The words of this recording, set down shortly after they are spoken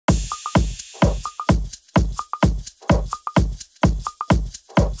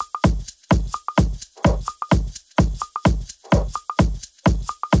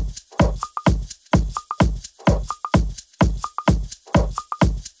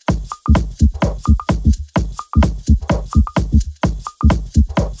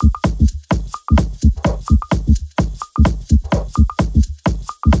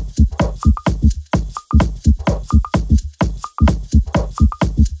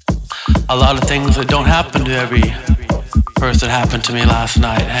A lot of things that don't happen to every person happened to me last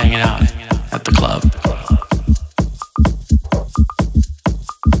night hanging out at the club.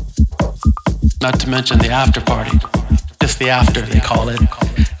 Not to mention the after party. Just the after, they call it.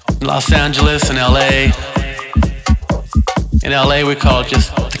 In Los Angeles and LA. In LA we call it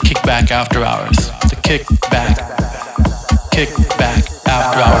just the kickback after hours. The kickback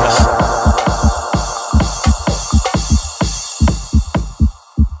after hours.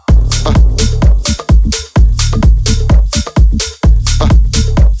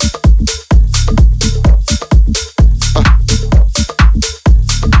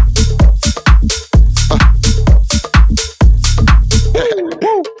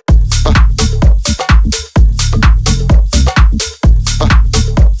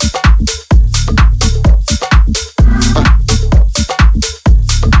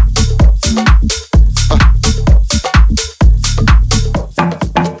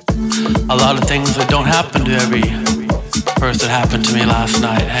 Things that don't happen to every person happened to me last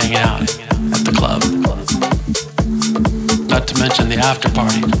night hanging out at the club. Not to mention the after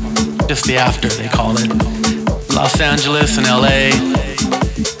party. Just the after, they call it. Los Angeles and LA.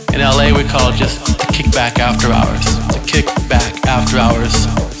 In LA we call it just the kickback after hours. The kickback after hours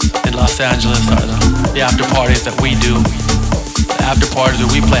in Los Angeles are the after parties that we do. The after parties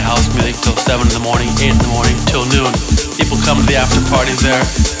where we play house music till 7 in the morning, 8 in the morning, till noon. People come to the after parties there.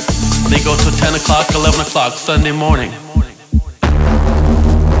 They go till 10 o'clock, 11 o'clock, Sunday morning.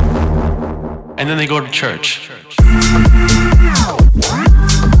 And then they go to church.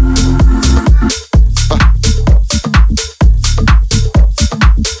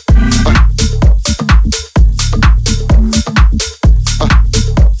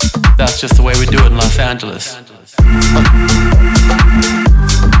 That's just the way we do it in Los Angeles.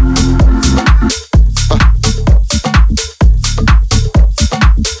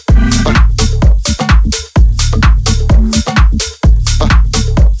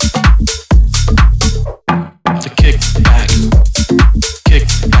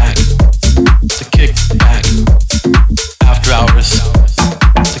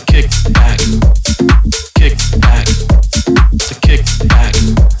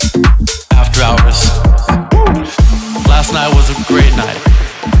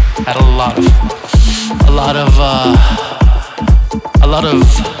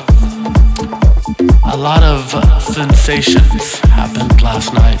 A lot of sensations happened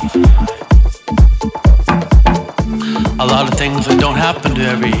last night. A lot of things that don't happen to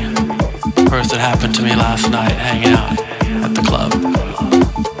every person happened to me last night hanging out at the club.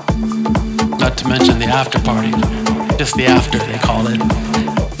 Not to mention the after party. Just the after, they call it.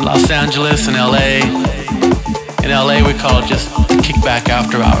 Los Angeles and LA. In LA we call it just the kickback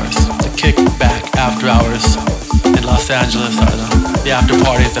after hours. The kickback after hours in Los Angeles are the after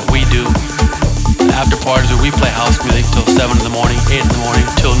parties that we do. The after parties where we play house music till 7 in the morning, 8 in the morning,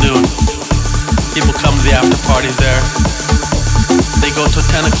 till noon. People come to the after parties there. They go till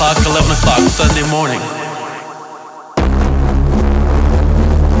 10 o'clock, 11 o'clock, Sunday morning.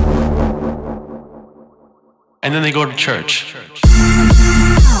 And then they go to church.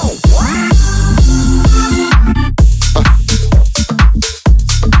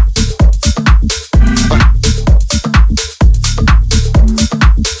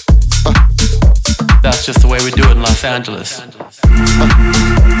 That's just the way we do it in Los Angeles.